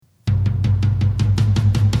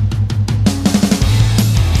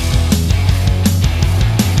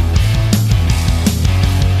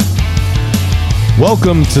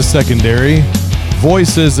Welcome to Secondary,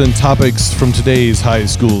 voices and topics from today's high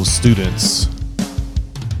school students.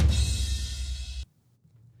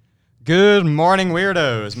 Good morning,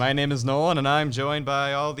 weirdos. My name is Nolan, and I'm joined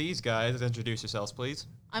by all these guys. Introduce yourselves, please.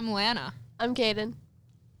 I'm Lana. I'm Kaden.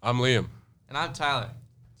 I'm Liam. And I'm Tyler.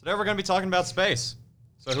 Today we're going to be talking about space.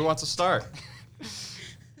 So who wants to start?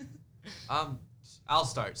 I'll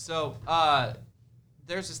start. So,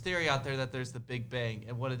 there's this theory out there that there's the Big Bang,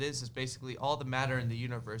 and what it is basically all the matter in the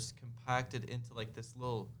universe compacted into like this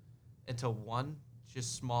little, into one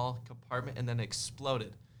just small compartment, and then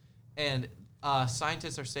exploded. And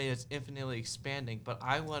scientists are saying it's infinitely expanding, but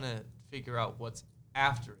I want to figure out what's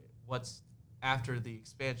after it. What's after the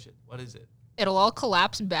expansion? What is it? It'll all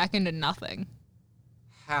collapse back into nothing.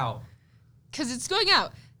 How? Because it's going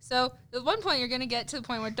out. So at one point, you're going to get to the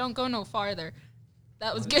point where don't go no farther.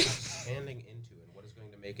 That was good. Expanding into it. What is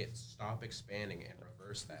going to make it stop expanding and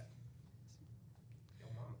reverse that? Yo,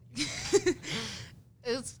 mama.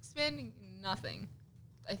 It's expanding nothing.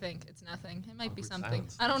 I think it's nothing. It might be Awkward something.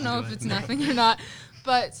 silence. I don't know if it's nothing or not.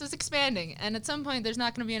 But so it's expanding. And at some point, there's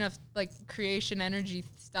not going to be enough like creation energy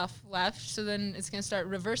stuff left. So then it's going to start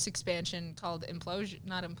reverse expansion called implosion.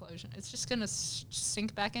 Not implosion. It's just going to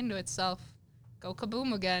sink back into itself. Go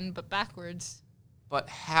kaboom again, but backwards. But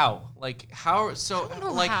how? Like how? So I don't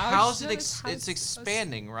know like how. how's It's it? just how It's it's supposed to-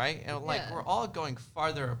 expanding, right? And like Yeah. we're all going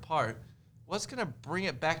farther apart. What's gonna bring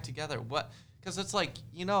it back together? What? Because it's like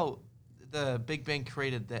the Big Bang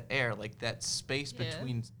created the air, like that space Yeah.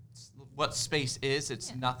 between what space is. It's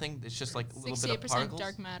Yeah. nothing. It's just like a little bit of 68% particles.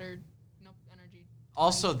 dark matter, no energy.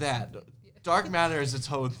 Also, that dark matter is its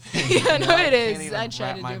own thing. Yeah, you no, know? it can't is. even I tried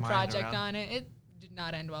wrap to my do a mind project around. on it. It did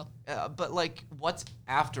not end well. But like, what's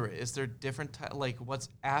after it? Is there different like what's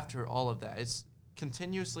after all of that? It's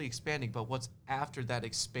continuously expanding, but what's after that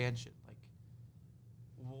expansion? Like,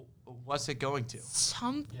 what's it going to?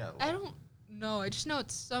 I don't know. I just know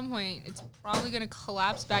at some point it's probably gonna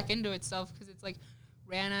collapse back into itself because it's like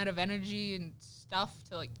ran out of energy and stuff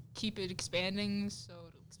to like keep it expanding. So,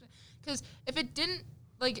 because if it didn't,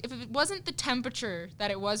 like, if it wasn't the temperature that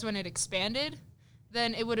it was when it expanded,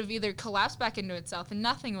 then it would have either collapsed back into itself and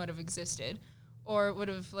nothing would have existed, or it would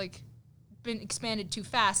have like been expanded too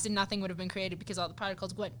fast and nothing would have been created because all the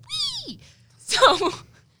particles went wee.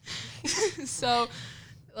 So,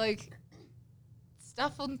 like,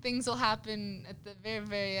 stuff and things will happen at the very,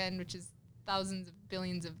 very end, which is thousands of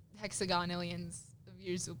billions of hexagonillions of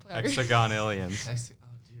years apart. Hexagonillions. Oh,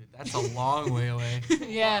 dude, that's a long way away.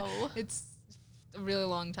 Yeah, Whoa. it's a really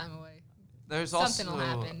long time away. There's Something also will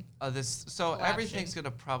happen. this. So Collapsing. everything's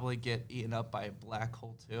gonna probably get eaten up by a black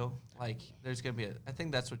hole too. Like, there's gonna be I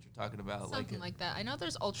think that's what you're talking about. Something like that. I know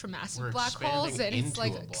there's ultramassive We're black holes, and expanding it's like,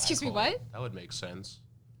 into a black excuse me, hole. what? That would make sense.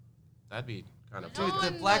 That'd be kind of I know. dude, the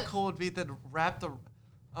and black the- hole would be the wrap the.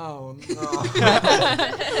 Oh no.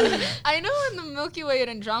 I know in the Milky Way and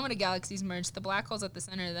Andromeda galaxies merge, the black holes at the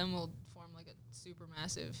center of them will form like a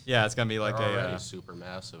supermassive. Yeah, it's going to be like They're already a... super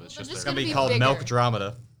massive. It's They're just just It's they're going to be be called bigger.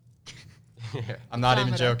 Milkdromeda. yeah. I'm not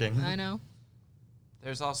even Andromeda. joking. I know.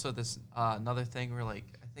 There's also this another thing where like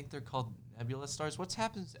I think they're called nebula stars. What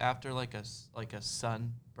happens after like a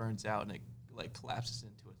sun burns out and it like collapses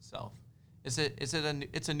into itself? It's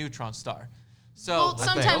a neutron star. So Well, like,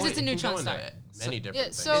 sometimes They it's a can go neutron into star. Many different yeah,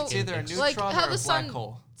 things. so- it's either a neutron Like how or the a black sun-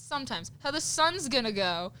 hole. Sometimes how the sun's gonna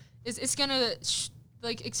go is it's gonna it's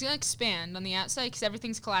gonna expand on the outside because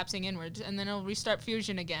everything's collapsing inwards, and then it'll restart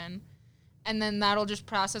fusion again, and then that'll just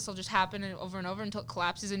happen over and over until it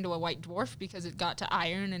collapses into a white dwarf because it got to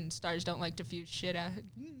iron, and stars don't like to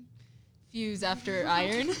fuse after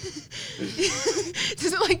iron.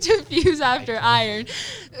 Doesn't like to fuse after iron,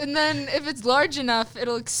 and then if it's large enough,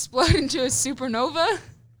 it'll explode into a supernova,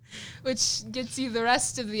 which gets you the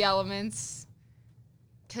rest of the elements.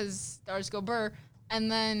 Because stars go burr, and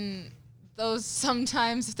then those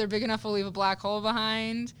sometimes, if they're big enough, will leave a black hole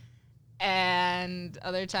behind, and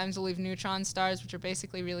other times will leave neutron stars, which are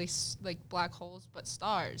basically really like black holes, but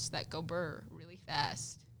stars that go burr really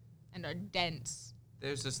fast and are dense.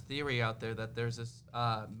 There's this theory out there that there's this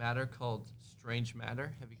matter called strange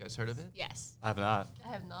matter. Have you guys heard of it? Yes, I have not.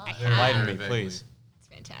 I have not. Enlighten me, Vaguely. please. it's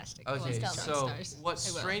fantastic. I love Okay, neutron so stars. what I will.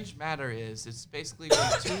 strange matter is, it's basically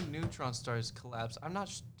when two neutron stars collapse. I'm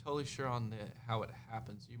not totally sure on how it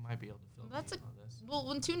happens. You might be able to fill me That's in on this. Well,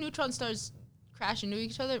 when two neutron stars crash into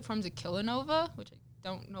each other, it forms a kilonova, which I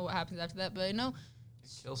don't know what happens after that, but I know It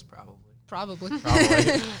kills probably. probably. Probably.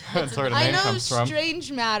 That's where the I name know comes from.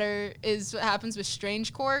 strange matter is what happens with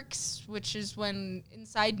strange quarks, which is when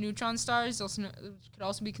inside neutron stars, which could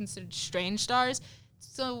also be considered strange stars.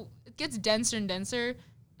 So it gets denser and denser,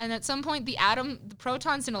 And at some point, the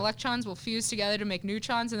protons and electrons will fuse together to make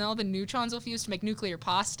neutrons, and then all the neutrons will fuse to make nuclear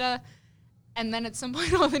pasta. And then at some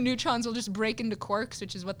point, all the neutrons will just break into quarks,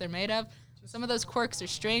 which is what they're made of. Some of those quarks are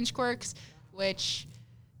strange quarks, which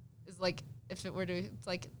is like, if it were to, it's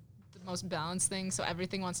like the most balanced thing. So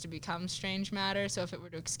everything wants to become strange matter. So if it were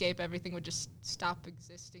to escape, everything would just stop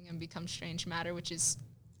existing and become strange matter, which is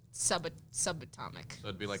subatomic. So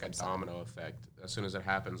it'd be like a domino effect. As soon as it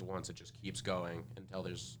happens once, it just keeps going until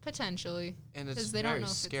there's... Potentially. And it's 'Cause they don't very know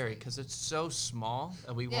if it's scary like- because it's so small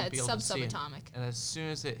that we Yeah, won't be it's able to see it. subatomic. And as soon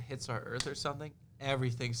as it hits our Earth or something,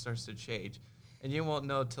 everything starts to change. And you won't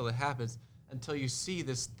know until it happens, until you see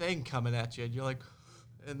this thing coming at you, and you're like,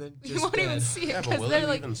 and then just You won't even dead. see it Yeah, but because will they're you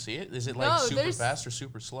like, even see it? Is it No, like super there's- fast or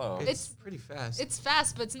super slow? It's pretty fast. it's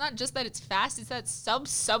fast, but it's not just that it's fast. It's that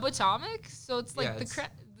subatomic. So it's like Yeah,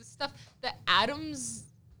 the stuff that atoms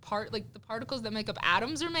like the particles that make up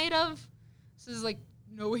atoms are made of. So there's like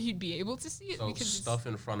no way you'd be able to see it So because stuff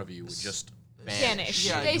in front of you would just Vanish,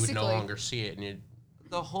 Yeah, you would no basically. longer see it, and you'd...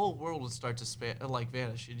 the whole world would start to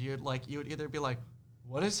vanish, and you would either be like,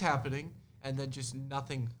 what is happening, and then just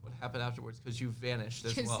nothing would happen afterwards because you vanished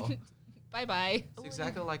as well. bye bye. It's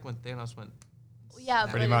exactly like when Thanos went. Yeah,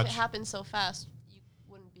 Pretty but if much. it happens so fast, you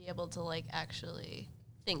wouldn't be able to like actually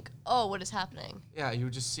think, oh, what is happening? Yeah, you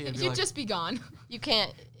would just see it. And be You'd like, just be gone. You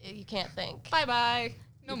can't think. Bye bye.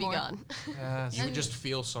 No You'd more. be gone. yes. You would just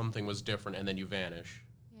feel something was different, and then you vanish.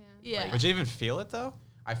 Yeah. Would you even feel it though?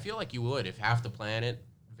 I feel like you would. If half the planet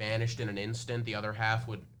vanished in an instant, the other half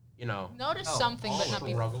would, Notice Oh, something, but all not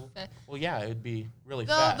be. struggle. fa- Well, yeah, it'd be really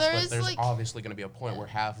Though fast, there but is, there's like- obviously going to be a point where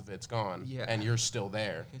half of it's gone, Yeah. and you're still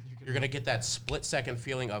there. And You're going to get that split-second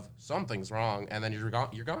feeling of something's wrong, and then you're gone.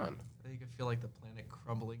 You're gone. You can feel like the planet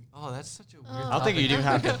crumbling. Oh, that's such a weird. I don't think you'd even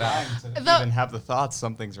have to Though- even have the thought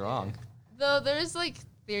something's wrong. Though there is like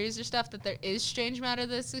theories or stuff that there is strange matter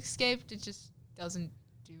that's escaped. It just doesn't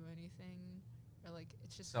do anything, or like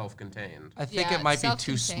it's just Self-contained. I think yeah, it might it's be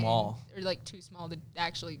too self-contained, small. or like too small to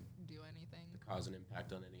actually do anything. Cause an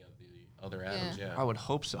impact on any of the other atoms, yeah. I would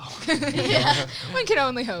hope so. Yeah, one can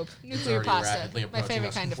only hope. Nuclear already pasta, rapidly my approaching favorite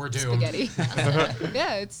us. kind of We're doomed. spaghetti.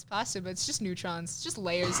 Yeah, it's pasta, but it's just neutrons. It's just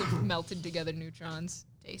layers of melted together neutrons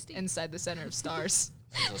Tasty. inside the center of stars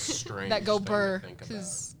It's a strange that go thing to burr think about.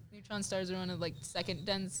 because neutron stars are one of like second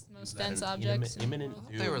most That dense an objects. Imminent I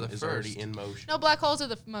thought they were doom the is already first. in motion. No, black holes are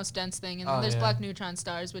the most dense thing, and then Oh, there's yeah. black neutron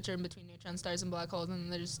stars, which are in between neutron stars and black holes, and then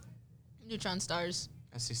there's neutron stars.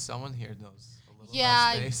 I see someone here knows a little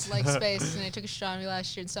Yeah, about I space. like space, and I took astronomy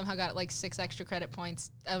last year and somehow got like 6 extra credit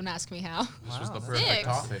points. Don't ask me how. This was Wow, the that's perfect Six.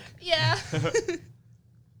 topic. Yeah.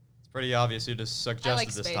 It's pretty obvious you just suggested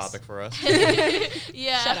this space. topic for us.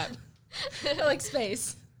 Yeah. Shut up. I like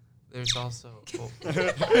space. There's also. Oh,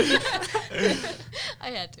 I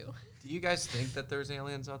had to. do you guys think that there's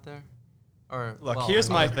aliens out there? Or Look, well, here's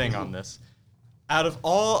my other thing people? on this. Out of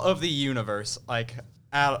all of the universe, like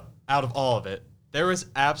out of all of it, there is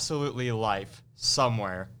absolutely life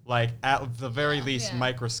somewhere. Like at the very least, Yeah.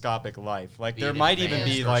 microscopic life. Like Be there it might even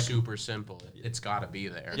advanced be or like super simple. It's got to be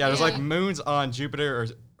there. yeah, there's like Yeah. moons on Jupiter or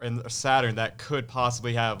and Saturn that could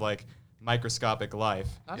possibly have like microscopic life.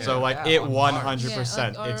 Not So even like that, it on Mars.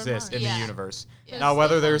 100% Yeah, or on exists Mars. in Yeah. the universe. Yeah. Now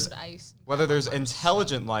whether there's Ice. whether there's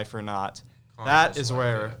intelligent life or not, that Conscious is life,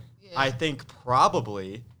 where yeah. I think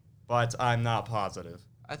probably, but I'm not positive.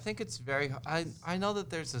 I think it's very. I know that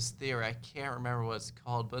there's this theory. I can't remember what it's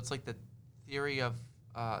called, but it's like the theory of.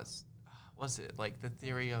 What's it like? The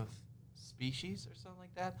theory of species or something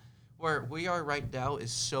like that, where we are right now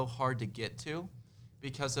is so hard to get to,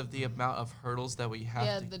 because of the amount of hurdles that we have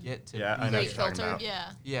Yeah, to the get to. Yeah, be I know Great what you're talking filter. about.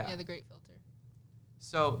 Yeah. Yeah. Yeah, the great filter.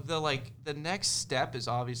 So the next step is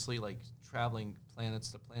obviously like traveling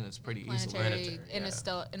planets to planets pretty easily. Planetary, Planetary,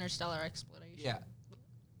 yeah. interstellar exploration. Yeah.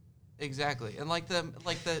 Exactly. And like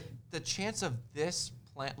the chance of this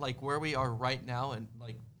plant, like where we are right now, and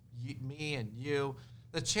like me and you,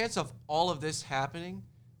 the chance of all of this happening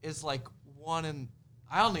is like one in,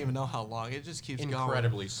 I don't even know how long. It just keeps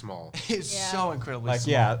Incredibly small. going. It's Yeah. so incredibly Like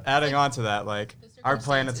small. yeah, adding Like, on to that, like the our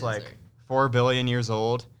planet's like circumstances 4 billion years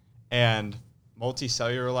old, and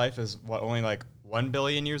multicellular life is what only like 1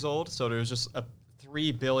 billion years old. So there was just a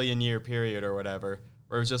 3 billion year period or whatever,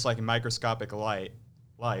 where it was just like microscopic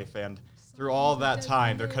life, and through all that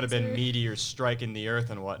time, there could have been meteors striking the Earth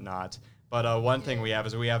and whatnot. But one thing we have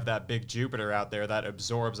is we have that big Jupiter out there that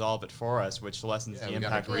absorbs all of it for us, which lessens Yeah, the we got a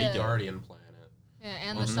impact great we get. guardian planet. Yeah,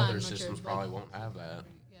 and Most the sun, other which systems are probably like, won't have that.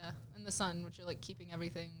 yeah, and the sun, which are like keeping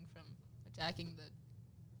everything from attacking the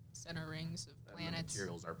center rings of And the planets.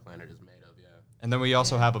 materials our planet is made of, yeah. And then we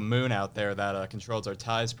also Yeah. have a moon out there that controls our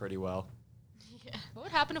tides pretty well. Yeah. What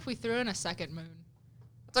would happen if we threw in a second moon?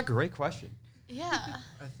 That's a great question. Yeah.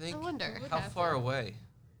 I think. I wonder. Would How have far to. away?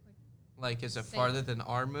 Like, is it Same. farther than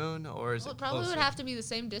our moon, or is Well, it it probably closer? would have to be the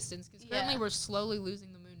same distance because currently Yeah. we're slowly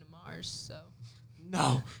losing the moon to Mars. So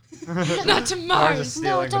No. not to Mars is Mars.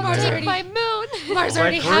 stealing the Don't take moon. my moon. Mars It's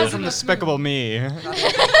already like Gru has from enough Despicable moon. Me.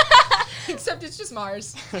 Except it's just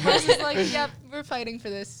Mars. Mars is like, yep, we're fighting for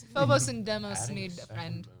this. Phobos and Deimos Adding need a second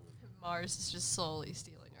friend. moon. Mars is just slowly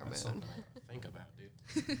stealing our That's moon. something I have to think about,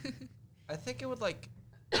 dude. I think it would like.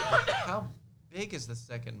 How big is the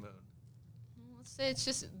second moon? Let's say it's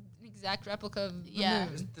just an exact replica of the Yeah.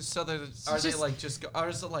 moon. The southern. Are they just- like just? Or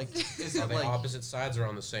is it like? Is Are it they like? opposite sides or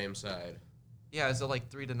on the same side? Yeah. Is it like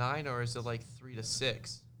 3 to 9 or is it like 3 to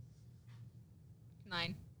 6?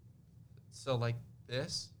 9. So like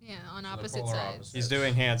this. Yeah, on So they're opposite polar sides. opposites. He's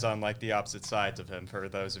doing hands on like the opposite sides of him for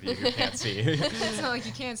those of you who can't see. It's not like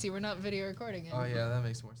you can't see. We're not video recording it. Oh yeah, that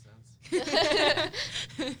makes more sense.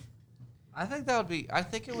 I think that would be. I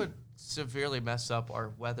think it would severely mess up our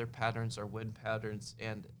weather patterns, our wind patterns,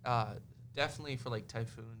 and definitely for like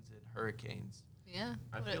typhoons and hurricanes. Yeah.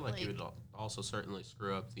 I Would feel it, like you like- would also certainly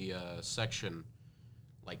screw up the section,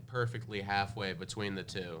 like perfectly halfway between the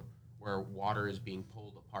two, where water is being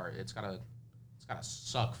pulled apart. It's gotta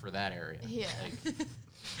suck for that area. Yeah.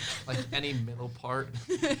 Like any middle part.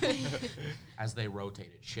 As they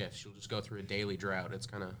rotate, it shifts. You'll just go through a daily drought. It's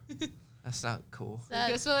kind of That's not cool.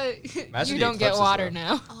 Guess what? Imagine You the don't get eclipses, water though.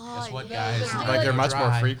 now. Oh, guess what, yeah. guys? That'd be Like they're much more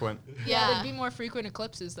dry. frequent. Yeah, Yeah. there'd be more frequent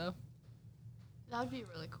eclipses though. That would be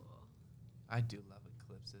really cool. I do love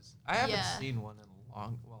eclipses. I haven't Yeah. seen one in a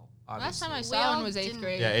long. Well, Last obviously. time I We saw one all was 8th didn't-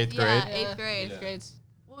 grade. Yeah, eighth Yeah, grade. 8th grade. Eighth grades.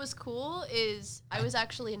 What was cool is I was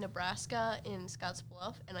actually in Nebraska in Scotts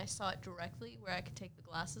Bluff, and I saw it directly where I could take the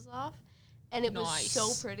glasses off, and it was so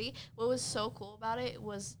Nice. pretty. What was so cool about it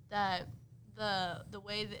was that the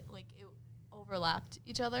way that like it overlapped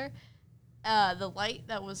each other, the light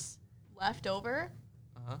that was left over,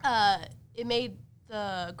 Uh-huh. it made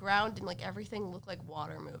the ground and like everything look like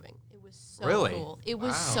water moving. It was so Really? cool. It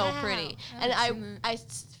was Wow. so Wow. pretty. I And haven't seen that. I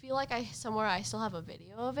feel like I still have a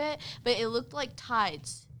video of it, but it looked like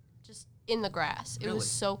tides just in the grass. It Really? was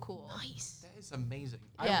so cool. Nice. That is amazing.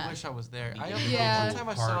 Yeah. I wish I was there. The I Yeah. One time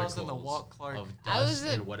I saw it was in the Walt Clark. of I was dust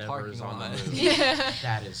at and whatever parking is on the lot. moon. Yeah.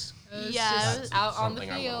 That is It was Yeah, just it was out on the something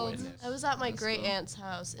I wanna field. witness. I was at my That's great cool. aunt's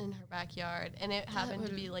house in her backyard, and it happened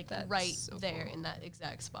to be like that's right so there cool. in that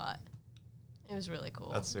exact spot. It was really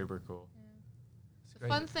cool. That's super cool. It's The great.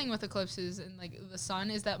 fun thing with eclipses and like the sun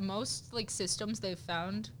is that most like systems they've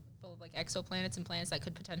found, full of like exoplanets and planets that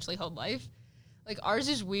could potentially hold life, like ours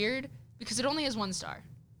is weird because it only has one star.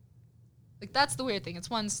 Like that's the weird thing. It's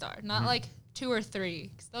one star, not like 2 or 3,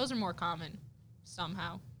 'cause those are more common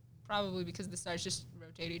somehow. Probably because the stars just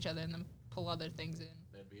rotate each other and then pull other things in.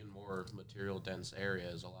 They'd be in more material dense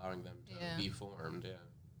areas, allowing them to Yeah. be formed.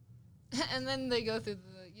 Yeah. And then they go through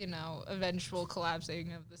the, eventual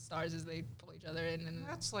collapsing of the stars as they pull each other in. And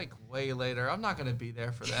That's like way later. I'm not gonna be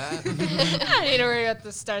there for that. I don't need to worry about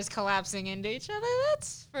the stars collapsing into each other.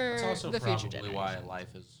 That's for That's also the future probably why generation.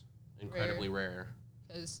 life is incredibly rare.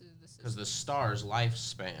 Because the star's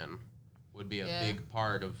lifespan would be a Yeah. big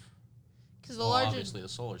part of, Because the well, larger, obviously, the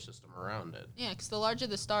solar system around it. yeah, because the larger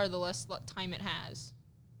the star, the less time it has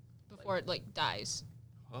before it like dies.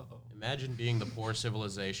 Uh-oh. Imagine being the poor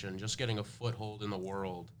civilization, just getting a foothold in the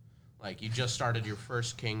world. Like, you just started your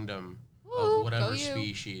first kingdom Woo, of whatever go you.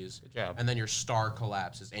 species, Good job. and then your star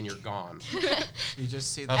collapses and you're gone. You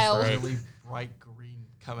just see Tough that break. really bright green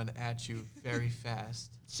coming at you very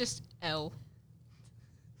fast. It's just L.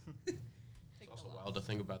 It's also wild to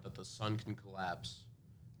think about that the sun can collapse,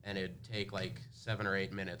 and it'd take like 7 or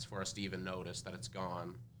 8 minutes for us to even notice that it's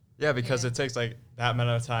gone. Yeah, because Yeah. it takes like that amount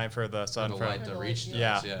of time for the For sun the from. light to reach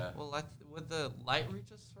Yeah. us, yeah. Well, would the light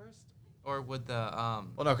reach us first, or would the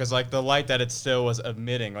Well, no, because like the light that it still was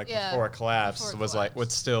emitting, like Yeah, before it collapsed, before it was like collapsed.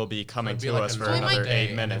 would still be coming It'd be to like us for a normal another day, 8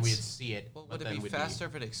 and then minutes. we'd see it. Well, but would it then be we'd faster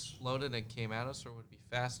if it exploded and came at us, or would it be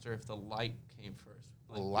faster if the light came first?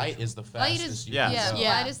 The light is the Light fastest is you Yeah. can yeah, go.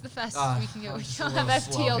 Yeah. light is the fastest Ah, we can go. I'm We just don't a have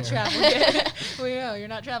little slow FTL here. travel yet. We know you're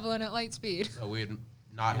not traveling at light speed. So we'd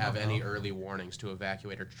not You have don't any know. early warnings to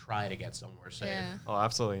evacuate or try to get somewhere safe. Yeah. Oh,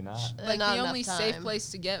 absolutely not. Like Not the enough only safe time. place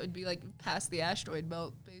to get would be like past the asteroid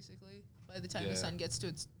belt, basically. By the time Yeah. the sun gets to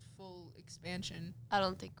its full expansion. I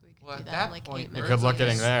don't think we could Well, do at that that in like point, 8 You minutes. good luck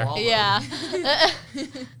getting there. Swallowed. Yeah.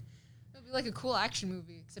 It'd be like a cool action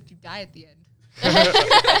movie, except you die at the end.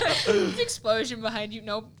 Explosion behind you.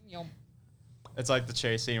 Nope. It's like the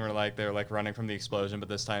chase scene where like they're like running from the explosion, but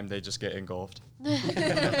this time they just get engulfed. All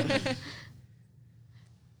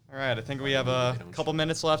right, I think we have a couple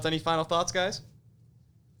minutes left. Any final thoughts, guys?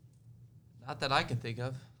 Not that I can think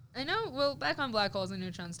of. I know, well, back on black holes and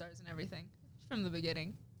neutron stars and everything from the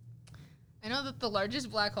beginning. I know that the largest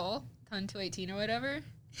black hole, Con 218 or whatever,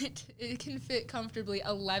 it can fit comfortably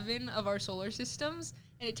 11 of our solar systems,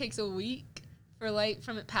 and it takes a week for light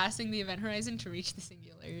from it passing the event horizon to reach the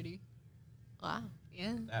singularity. Wow.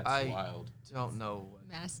 Yeah. That's I wild. don't know what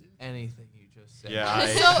Massive. anything you just said. Yeah,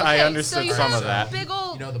 Okay, I understood you some have of that. Big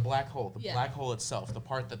ol' You know, the black hole. The Yeah. black hole itself, the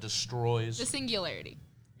part that destroys. the singularity.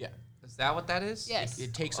 Yeah. Is that what that is? Yes.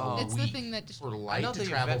 It takes Oh. a It's the week thing that for I light know to the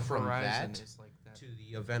travel event from horizon that is like that. to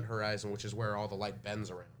the event horizon, which is where all the light bends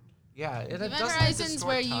around. Yeah, it The event doesn't horizon's distort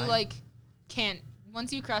where you time. like can't.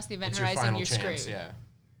 Once you cross the event It's your horizon, final you're chance. screwed. Yeah.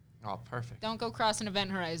 Oh, perfect. Don't go crossing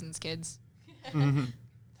event horizons, kids.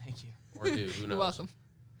 Thank you. Or do who knows? You're welcome.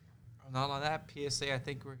 Not on that PSA, I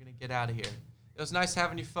think we're gonna get out of here. It was nice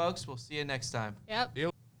having you folks. We'll see you next time. Yep.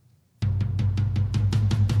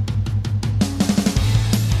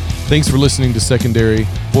 Thanks for listening to Secondary,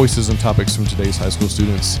 voices and topics from today's high school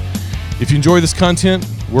students. If you enjoy this content,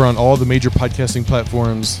 we're on all the major podcasting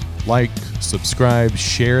platforms. Like, subscribe,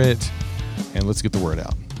 share it, and let's get the word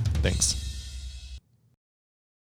out. Thanks.